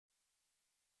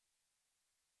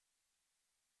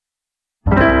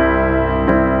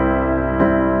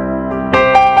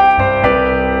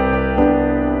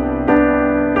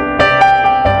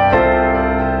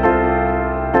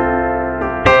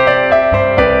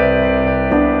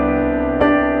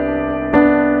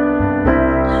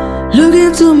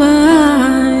into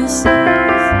my eyes,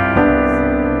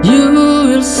 you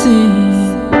will see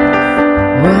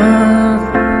what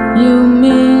you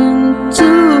mean to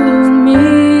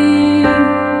me.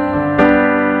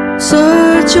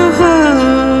 Search your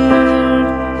heart,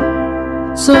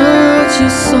 search your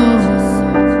soul,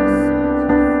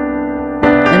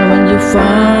 and when you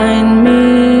find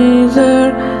me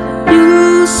there,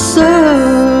 you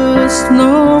search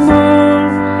no more.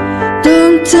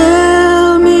 Don't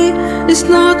tell me it's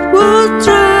not worth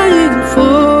trying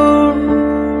for.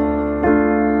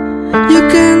 You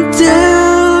can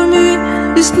tell me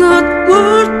it's not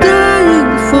worth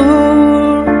dying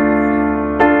for.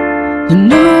 You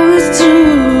know it's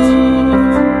true.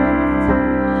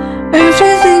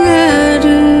 Everything I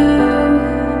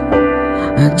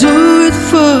do it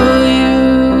for you.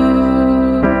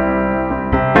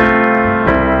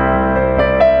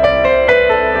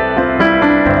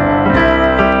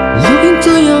 Look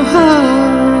into your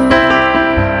heart,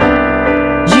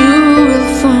 you will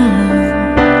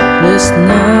find there's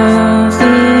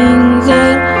nothing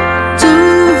there to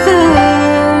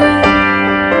hide.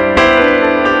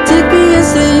 Take me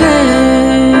as I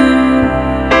am,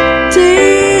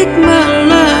 take my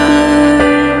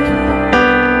life.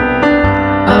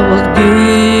 I will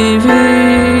give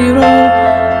it all,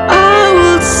 I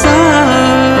will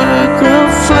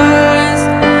sacrifice.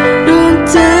 Don't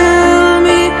tell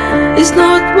me it's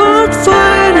not worth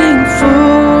fighting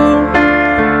for.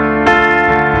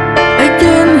 I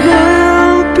can't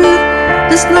help it,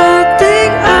 there's nothing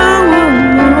I want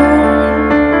more.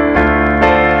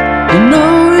 You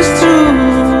know it's true.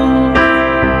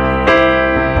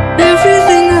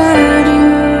 Everything I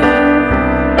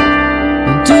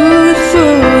do it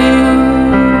for you.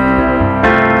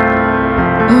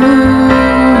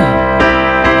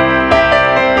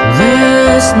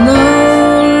 There's no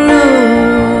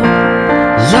love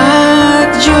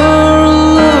like your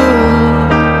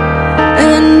love,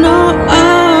 and no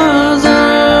other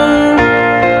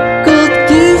could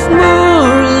give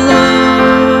more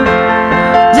love.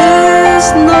 There's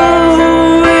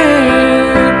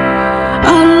nowhere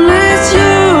unless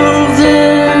you're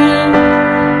there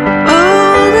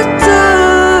all the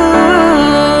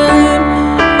time,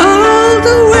 all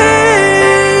the way,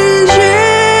 yeah.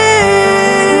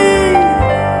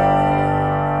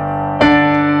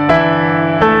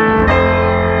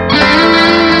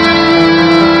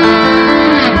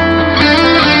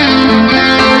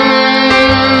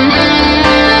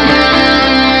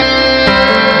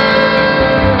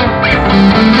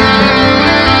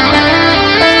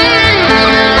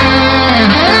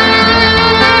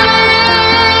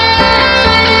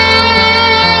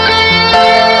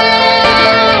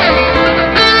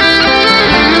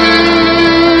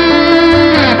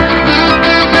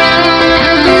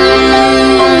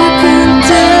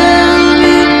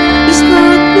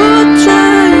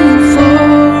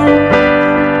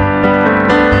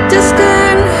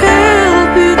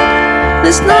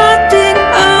 There's nothing I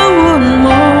want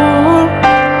more.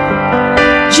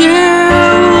 Yeah,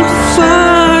 I'll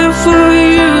fight for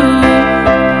you,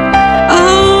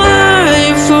 I'll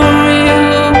lie for you,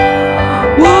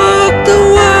 walk the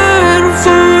world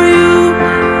for you.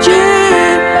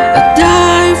 Yeah, I'll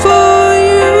die for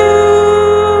you.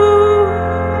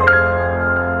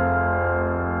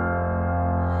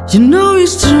 You know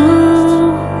it's true.